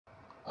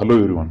Hello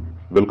everyone,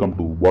 welcome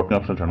to Botany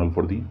optional channel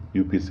for the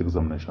UPSC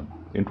examination.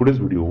 In today's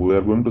video, we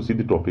are going to see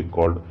the topic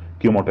called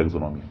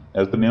chemotaxonomy.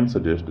 As the name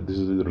suggests, this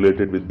is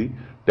related with the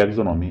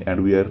taxonomy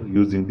and we are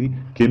using the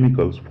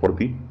chemicals for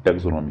the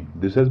taxonomy.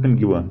 This has been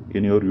given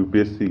in your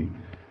UPSC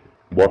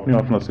Botany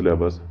optional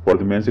syllabus for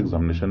the mains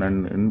examination,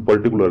 and in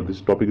particular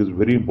this topic is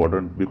very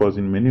important because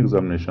in many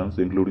examinations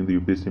including the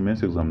UPSC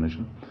mains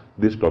examination,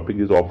 this topic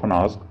is often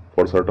asked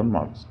for certain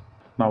marks.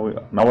 Now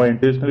I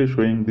intentionally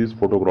showing these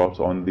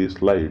photographs on this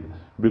slide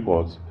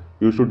because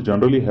you should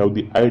generally have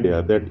the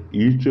idea that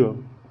each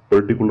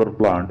particular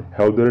plant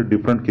have their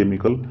different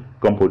chemical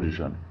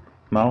composition.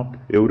 Now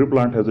every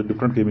plant has a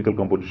different chemical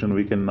composition.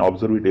 We can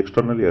observe it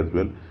externally as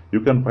well.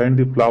 You can find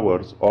the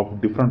flowers of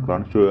different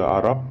plants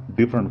are of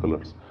different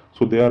colors.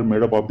 So they are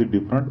made up of the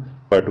different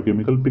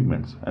phytochemical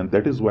pigments, and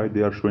that is why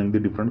they are showing the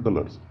different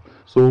colors.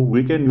 So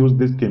we can use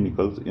these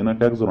chemicals in a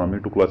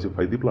taxonomy to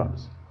classify the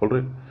plants.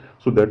 Alright.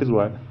 So that is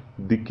why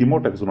the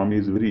chemotaxonomy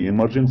is very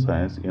emerging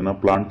science in a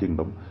plant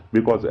kingdom,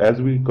 because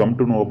as we come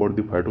to know about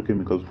the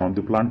phytochemicals from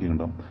the plant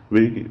kingdom,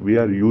 we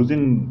are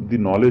using the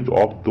knowledge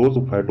of those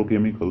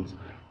phytochemicals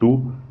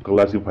to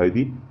classify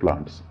the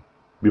plants.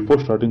 Before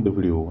starting the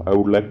video, I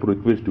would like to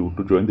request you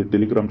to join the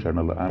Telegram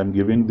channel. I am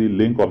giving the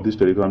link of this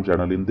Telegram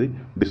channel in the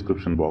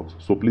description box.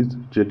 So please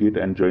check it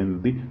and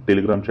join the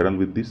Telegram channel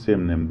with the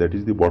same name, that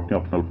is the Botany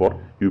optional for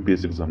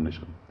UPSC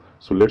examination.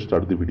 So let's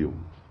start the video.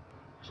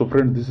 So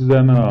friends, this is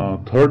an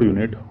third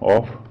unit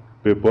of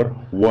paper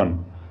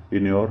 1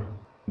 in your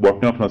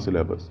Botany optional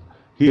syllabus.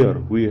 Here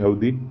we have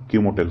the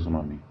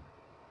chemotaxonomy.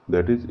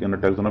 That is, in a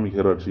taxonomic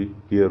hierarchy,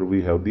 here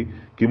we have the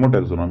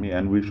chemotaxonomy,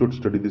 and we should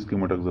study this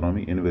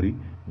chemotaxonomy in very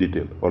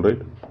detail. Alright.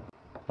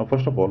 Now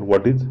first of all,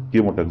 what is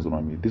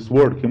chemotaxonomy? This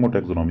word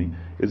chemotaxonomy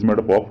is made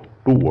up of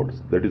two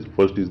words. That is,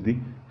 first is the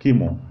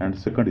chemo and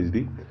second is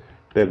the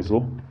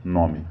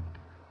taxonomy.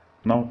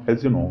 Now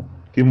as you know,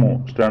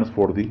 chemo stands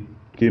for the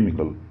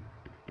chemical,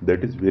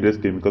 that is various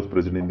chemicals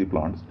present in the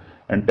plants,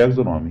 and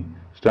taxonomy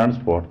stands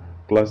for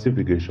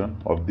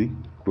classification of the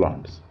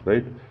plants,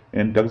 right?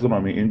 In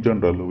taxonomy in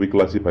general, we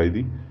classify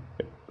the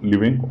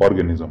living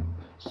organism.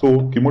 So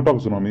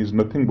chemotaxonomy is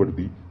nothing but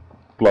the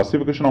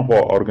classification of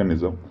our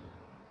organism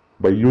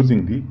by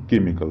using the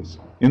chemicals.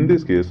 In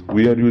this case,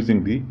 we are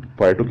using the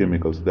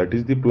phytochemicals, that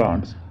is the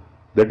plants,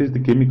 that is the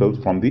chemicals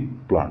from the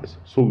plants.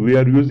 So we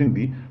are using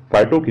the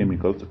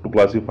phytochemicals to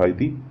classify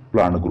the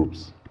plant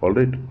groups.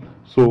 Alright.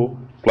 So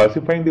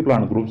classifying the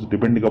plant groups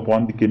depending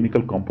upon the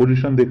chemical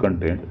composition they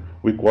contain,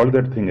 we call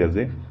that thing as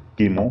a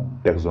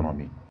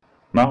chemotaxonomy.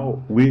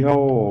 Now we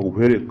have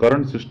very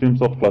current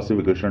systems of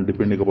classification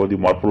depending upon the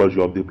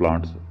morphology of the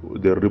plants,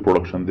 their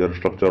reproduction, their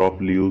structure of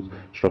leaves,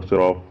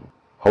 structure of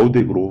how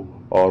they grow,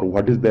 or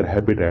what is their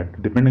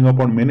habitat. Depending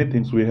upon many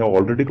things, we have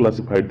already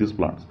classified these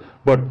plants.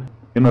 But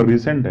in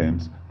recent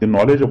times, the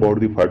knowledge about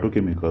the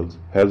phytochemicals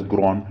has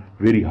grown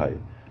very high.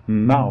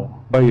 Now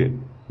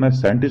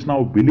scientists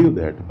now believe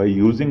that by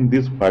using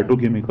these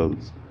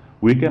phytochemicals,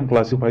 we can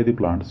classify the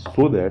plants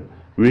so that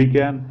we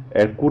can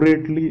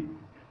accurately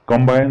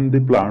combine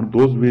the plant,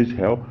 those which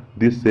have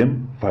the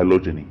same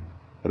phylogeny,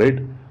 right?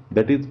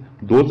 That is,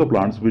 those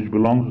plants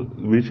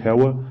which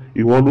have a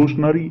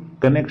evolutionary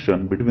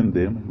connection between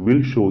them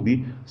will show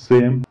the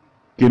same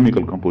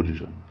chemical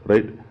composition,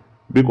 right?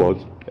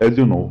 Because as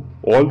you know,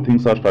 all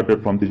things are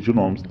started from the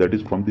genomes, that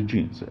is from the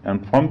genes,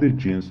 and from the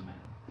genes,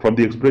 from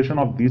the expression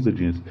of these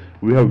genes,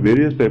 we have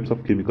various types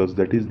of chemicals,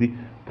 that is the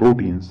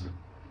proteins,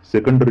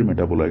 secondary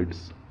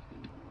metabolites,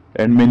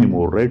 and many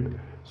more, right?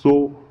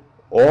 So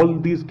all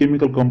these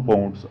chemical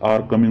compounds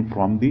are coming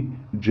from the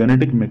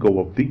genetic makeup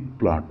of the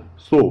plant.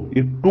 So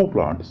if two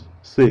plants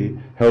say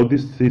have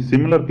this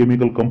similar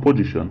chemical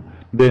composition,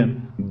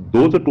 then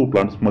those two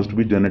plants must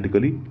be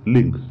genetically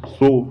linked.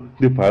 So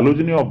the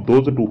phylogeny of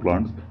those two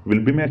plants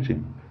will be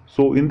matching.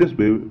 So in this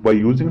way, by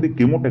using the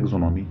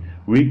chemotaxonomy,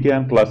 we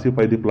can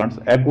classify the plants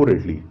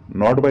accurately,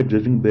 not by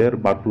judging their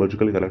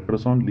morphological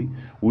characters only.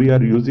 We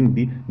are using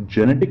the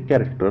genetic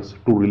characters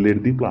to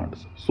relate the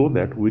plants so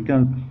that we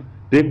can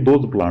take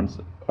those plants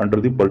under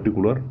the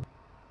particular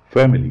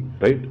family,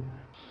 right?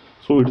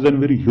 So it is a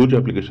very huge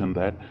application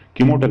that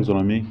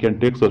chemotaxonomy can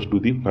take us to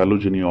the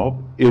phylogeny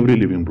of every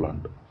living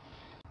plant.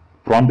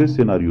 From this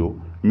scenario,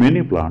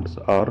 many plants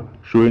are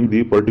showing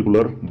the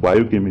particular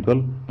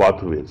biochemical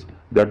pathways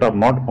that are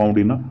not found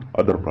in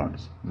other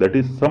plants. That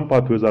is, some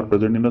pathways are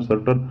present in a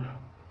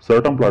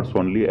certain plants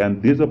only,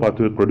 and these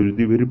pathways produce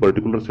the very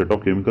particular set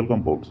of chemical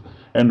compounds.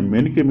 And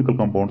many chemical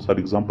compounds are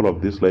example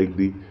of this, like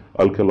the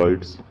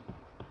alkaloids,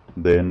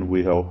 then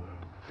we have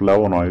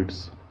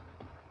flavonoids,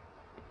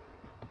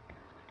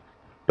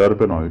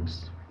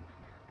 terpenoids,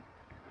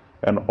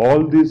 and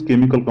all these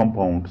chemical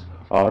compounds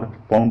are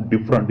found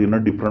different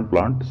in different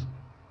plants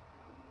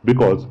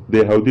because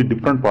they have the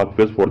different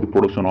pathways for the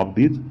production of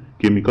these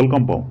chemical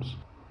compounds.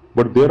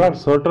 But there are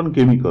certain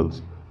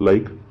chemicals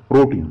like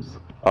proteins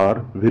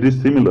are very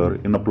similar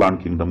in a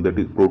plant kingdom, that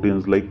is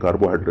proteins like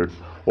carbohydrates.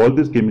 All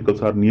these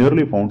chemicals are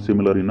nearly found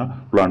similar in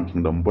a plant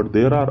kingdom, but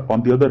there are,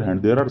 on the other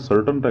hand, there are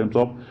certain types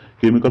of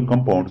chemical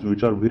compounds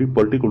which are very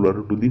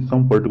particular to the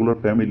some particular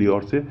family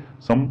or say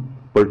some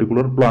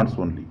particular plants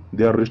only.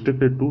 They are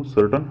restricted to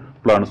certain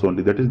plants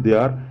only, that is they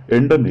are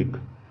endemic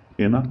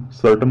in a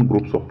certain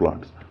groups of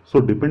plants. So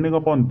depending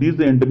upon these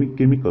endemic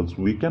chemicals,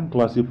 we can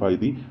classify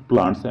the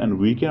plants and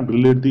we can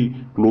relate the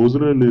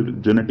closely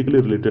genetically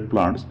related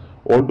plants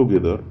all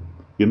together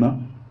in a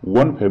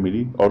one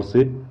family or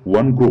say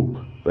one group,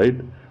 right?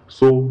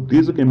 So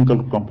these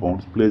chemical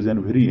compounds plays a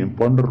very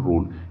important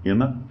role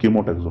in a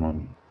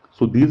chemotaxonomy.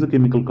 So these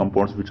chemical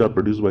compounds which are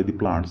produced by the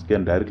plants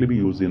can directly be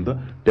used in the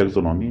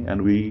taxonomy,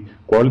 and we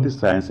call this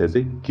science as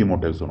a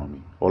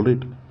chemotaxonomy.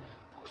 Alright.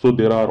 So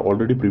there are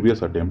already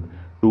previous attempts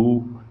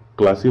to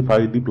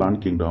classify the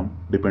plant kingdom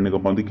depending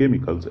upon the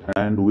chemicals,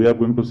 and we are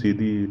going to see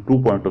the two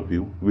point of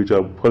view which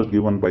are first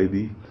given by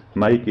the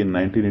Naik in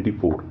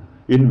 1984,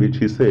 in which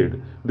he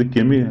said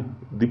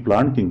the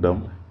plant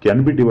kingdom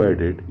can be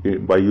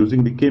divided by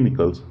using the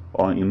chemicals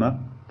in a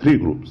three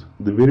groups.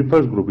 The very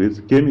first group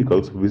is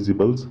chemicals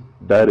visible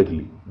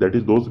directly, that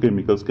is those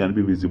chemicals can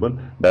be visible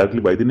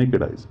directly by the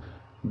naked eyes.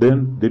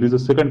 Then there is a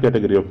second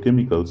category of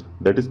chemicals,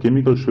 that is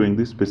chemicals showing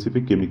the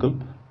specific chemical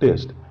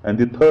test, and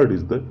the third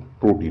is the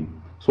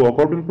protein. So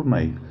according to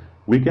Naik,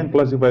 we can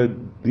classify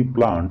the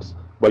plants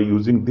by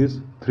using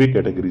these three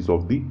categories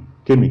of the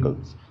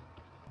chemicals.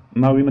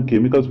 Now in the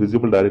chemicals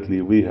visible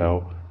directly, we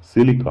have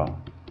silica,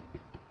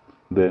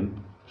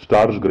 then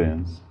starch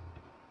grains,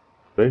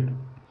 right?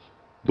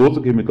 Those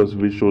chemicals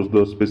which shows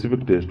the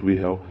specific test, we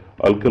have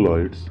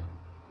alkaloids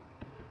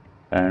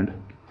and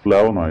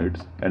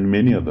flavonoids and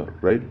many other,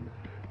 right?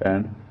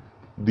 And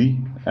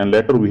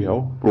later we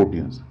have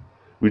proteins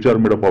which are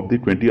made up of the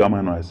 20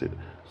 amino acid.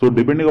 So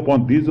depending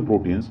upon these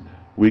proteins,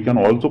 we can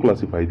also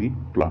classify the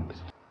plants.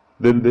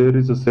 Then there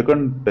is a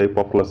second type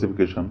of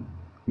classification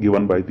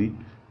given by the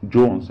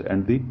Jones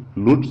and the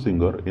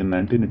Luchsinger in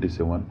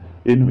 1987,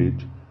 in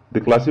which they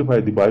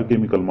classify the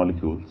biochemical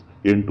molecules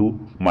into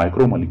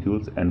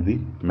micromolecules and the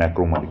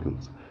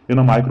macromolecules. In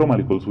the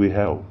micromolecules, we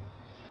have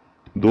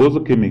those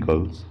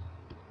chemicals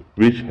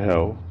which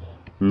have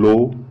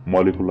low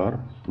molecular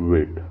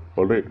weight.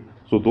 Alright.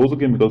 So those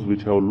chemicals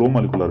which have low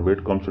molecular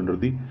weight comes under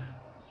the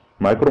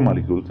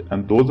micromolecules,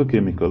 and those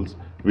chemicals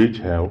which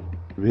have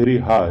very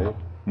high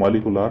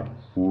molecular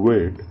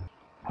weight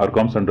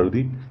comes under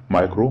the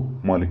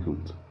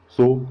macromolecules.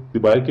 So the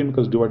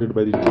biochemicals divided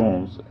by the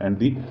Jones and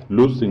the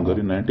Luchsinger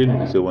in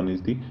 1987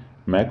 is the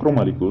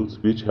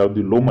macromolecules which have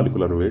the low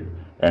molecular weight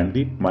and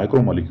the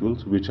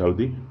micromolecules which have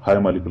the high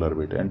molecular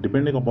weight, and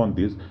depending upon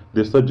this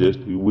they suggest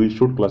we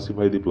should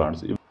classify the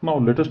plants. Now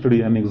let us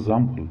study an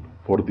example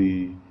for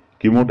the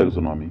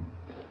chemotaxonomy.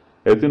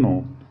 As you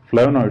know,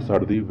 flavonoids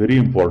are the very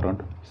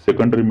important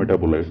secondary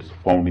metabolites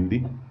found in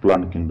the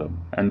plant kingdom,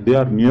 and they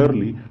are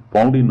nearly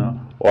found in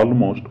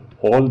almost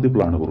all the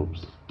plant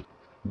groups.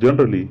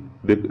 Generally,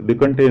 they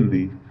contain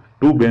the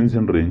 2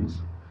 benzene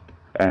rings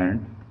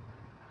and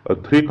a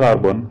 3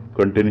 carbon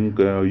containing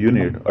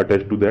unit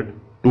attached to that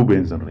 2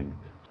 benzene ring.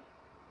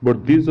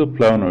 But these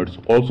flavonoids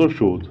also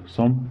shows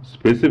some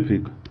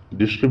specific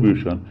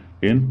distribution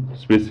in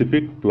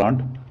specific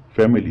plant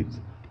families.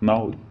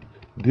 Now,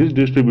 this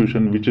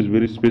distribution, which is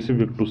very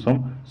specific to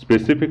some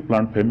specific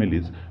plant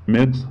families,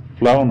 makes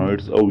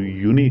flavonoids a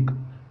unique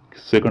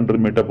secondary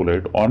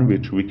metabolite on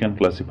which we can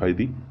classify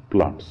the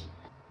plants.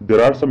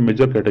 There are some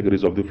major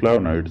categories of the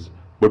flavonoids,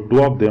 but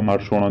 2 of them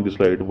are shown on the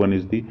slide. One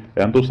is the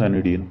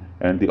anthocyanidin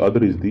and the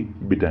other is the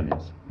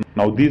betanes.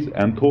 Now these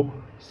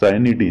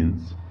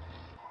anthocyanidins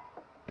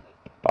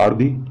are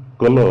the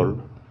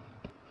colored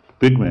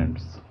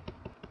pigments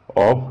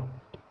of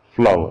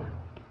flower.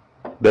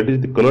 That is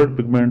the colored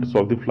pigments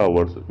of the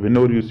flowers.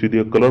 Whenever you see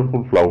the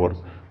colorful flowers,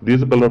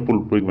 these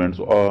colorful pigments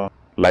are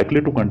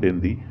likely to contain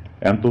the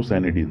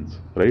anthocyanidins,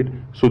 right?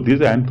 So these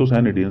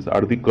anthocyanidins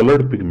are the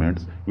colored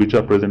pigments which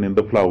are present in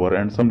the flower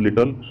and some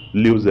little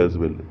leaves as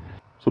well.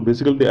 So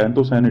basically the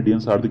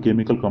anthocyanidins are the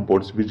chemical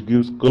compounds which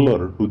gives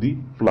color to the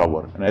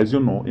flower. And as you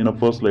know, in a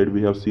first slide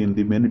we have seen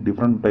the many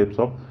different types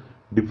of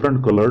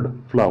different colored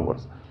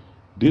flowers.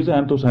 These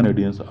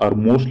anthocyanidins are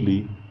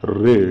mostly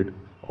red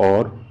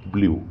or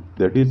blue.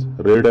 That is,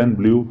 red and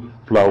blue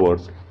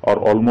flowers are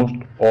almost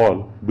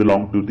all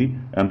belong to the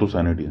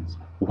anthocyanidins.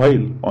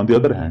 While on the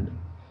other hand,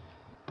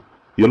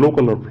 yellow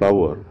colored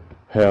flower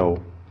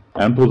have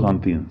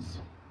anthoxanthins.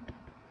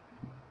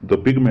 The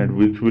pigment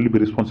which will be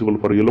responsible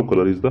for yellow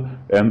color is the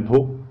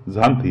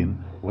anthoxanthin,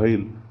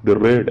 while the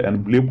red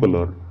and blue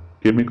color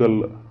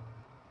chemical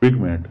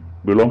pigment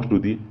belongs to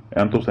the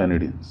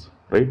anthocyanidins,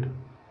 right?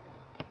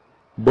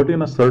 But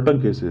in a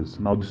certain cases,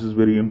 now this is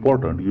very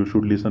important, you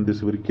should listen this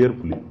very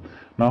carefully.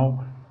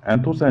 Now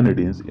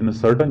anthocyanidins in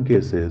certain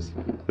cases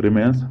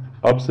remains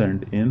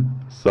absent in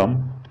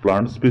some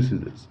plant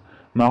species.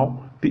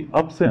 Now the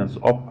absence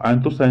of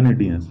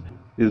anthocyanidins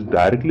is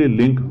directly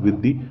linked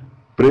with the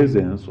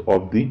presence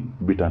of the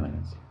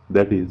betanes.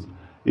 That is,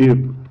 if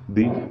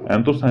the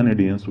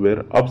anthocyanidins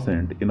were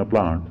absent in a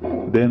plant,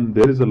 then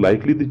there is a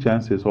likely the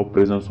chances of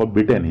presence of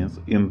betanians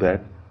in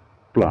that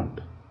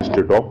plant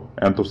instead of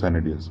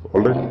anthocyanidins.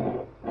 Alright.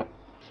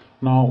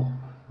 Now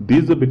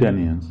these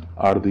betanians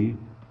are the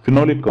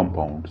phenolic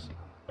compounds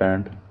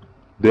and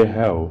they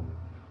have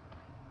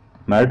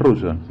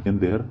nitrogen in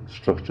their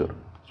structure.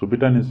 So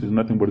betanians is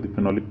nothing but the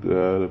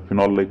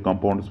phenol-like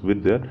compounds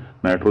with their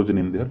nitrogen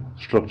in their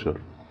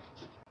structure.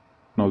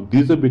 Now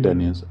these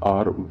betanians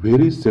are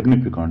very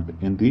significant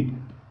in the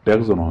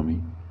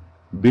taxonomy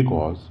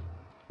because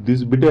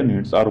these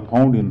betanians are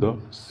found in the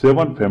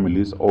 7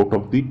 families out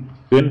of the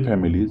 10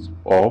 families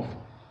of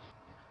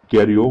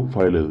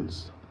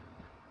Caryophyllales.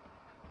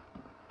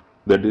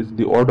 That is,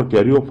 the order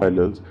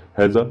Caryophyllales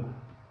has a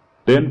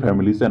 10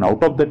 families, and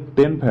out of that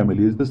 10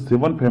 families, the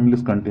 7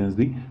 families contains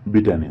the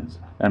betanians,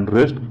 and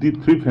rest the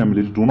 3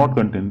 families do not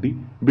contain the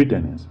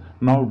betanians.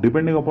 Now,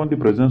 depending upon the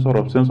presence or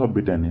absence of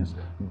betanians,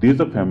 these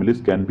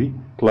families can be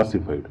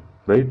classified,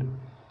 right?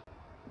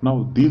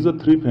 Now, these are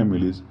 3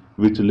 families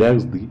which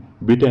lacks the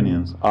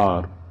betanians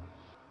are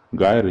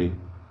Gyre,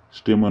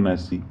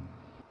 Stremonaceae,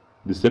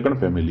 the second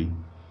family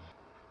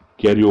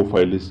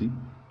Caryophyllaceae,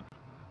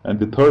 and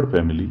the third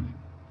family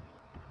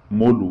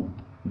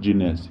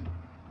Moluaginaceae.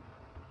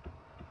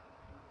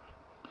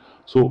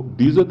 So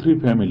these are 3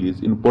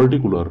 families in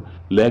particular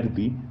lack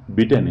the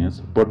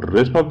betanians, but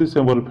rest of the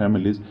several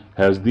families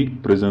has the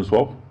presence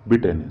of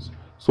betanians.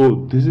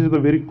 So this is the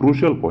very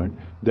crucial point,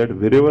 that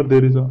wherever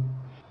there is a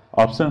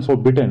absence of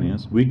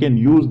betanians, we can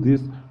use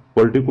this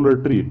particular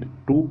trait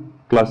to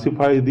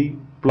classify the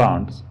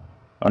plants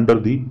under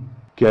the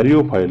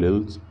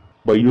Caryophyllales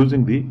by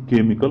using the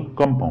chemical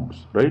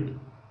compounds, right?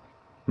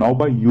 Now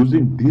by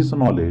using this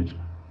knowledge,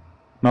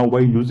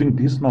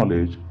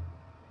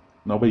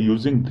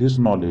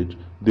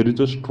 there is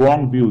a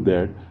strong view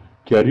that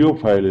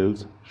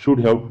Caryophyllales should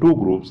have 2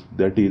 groups,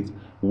 that is,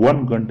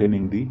 one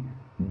containing the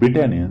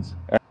betanians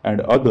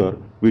and other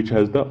which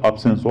has the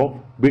absence of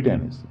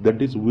betanians.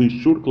 That is, we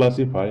should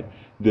classify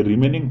the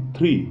remaining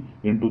 3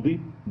 into the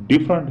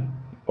different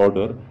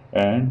order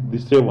and the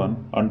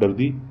 7 under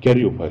the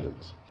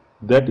Caryophyllales.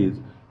 That is,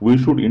 we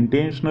should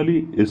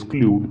intentionally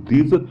exclude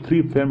these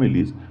 3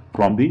 families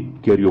from the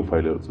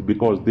Caryophyllales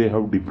because they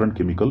have different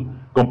chemical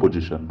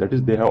composition. That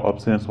is, they have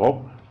absence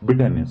of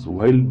betanians,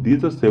 while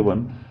these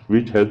 7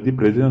 which has the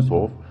presence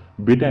of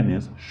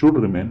betanians should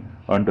remain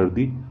under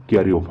the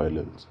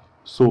Caryophyllales.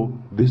 So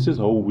this is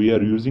how we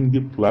are using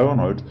the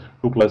flavonoids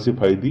to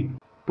classify the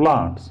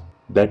plants.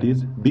 That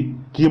is the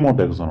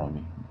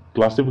chemotaxonomy,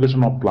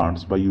 classification of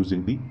plants by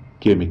using the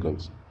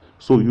chemicals.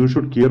 So you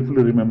should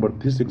carefully remember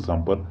this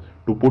example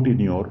to put in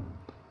your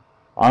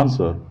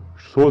answer,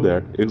 so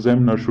that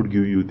examiner should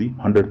give you the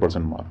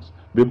 100% marks.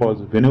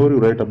 Because whenever you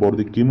write about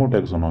the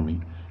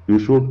chemotaxonomy, you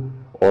should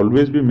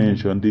always be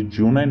mentioned the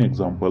genuine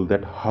example,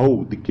 that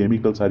how the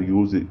chemicals are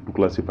used to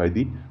classify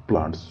the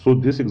plants. So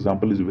this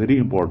example is very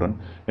important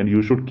and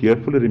you should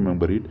carefully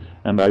remember it,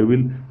 and I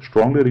will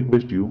strongly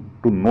request you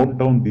to note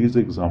down these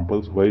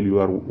examples while you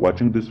are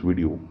watching this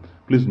video.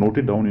 Please note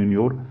it down in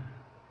your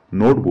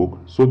notebook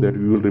so that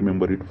you will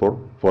remember it for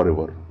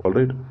forever.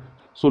 Alright.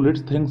 So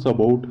let's think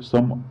about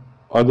some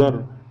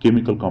other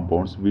chemical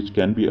compounds which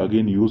can be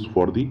again used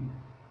for the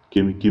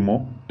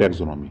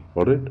chemotaxonomy.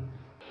 Alright.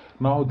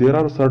 Now there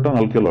are certain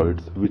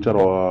alkaloids which are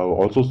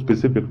also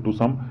specific to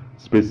some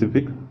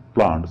specific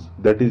plants.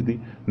 That is the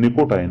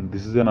nicotine.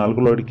 This is an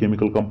alkaloid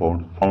chemical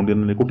compound found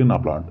in the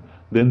nicotina plant.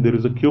 Then there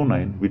is a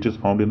quinine which is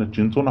found in a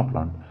cinchona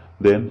plant.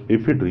 Then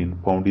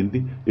ephedrine found in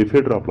the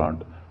ephedra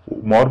plant.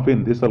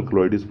 Morphine, this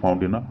alkaloid, is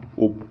found in a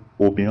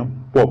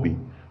opium poppy.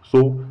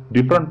 So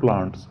different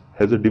plants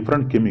has a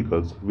different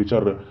chemicals which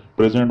are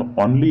present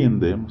only in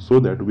them, so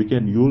that we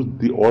can use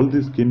all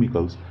these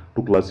chemicals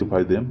to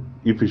classify them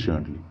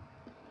efficiently.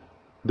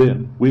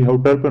 Then we have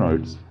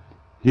terpenoids.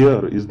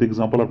 Here is the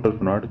example of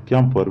terpenoid,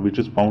 camphor, which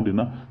is found in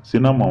a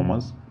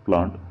cinnamomus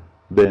plant.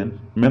 Then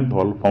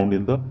menthol, found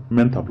in the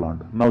mentha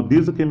plant. Now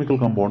these chemical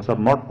compounds are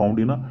not found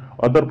in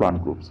other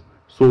plant groups.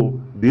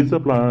 So these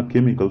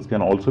chemicals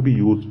can also be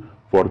used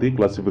for the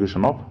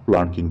classification of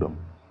plant kingdom.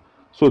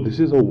 So this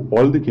is how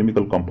all the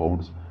chemical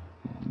compounds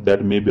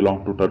that may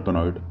belong to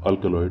terpenoid,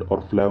 alkaloid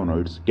or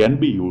flavonoids can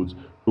be used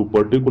to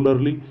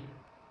particularly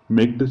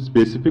make the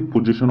specific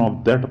position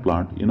of that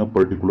plant in a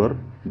particular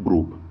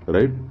group,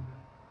 right?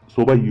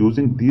 So by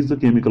using these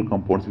chemical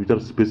compounds which are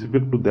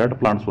specific to that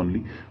plants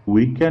only,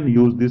 we can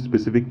use these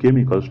specific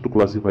chemicals to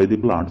classify the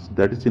plants.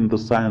 That is in the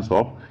science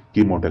of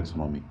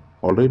chemotaxonomy.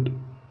 Alright.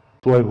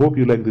 So I hope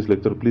you like this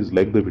lecture. Please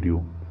like the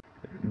video.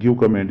 Give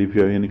comment if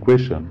you have any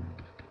question.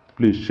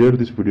 Please share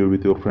this video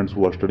with your friends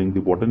who are studying the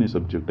botany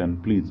subject,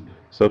 and please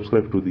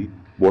subscribe to the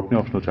Botany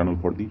optional channel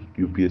for the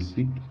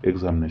UPSC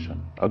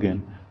examination.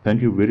 Again,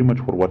 thank you very much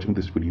for watching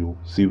this video.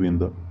 See you in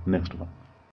the next one.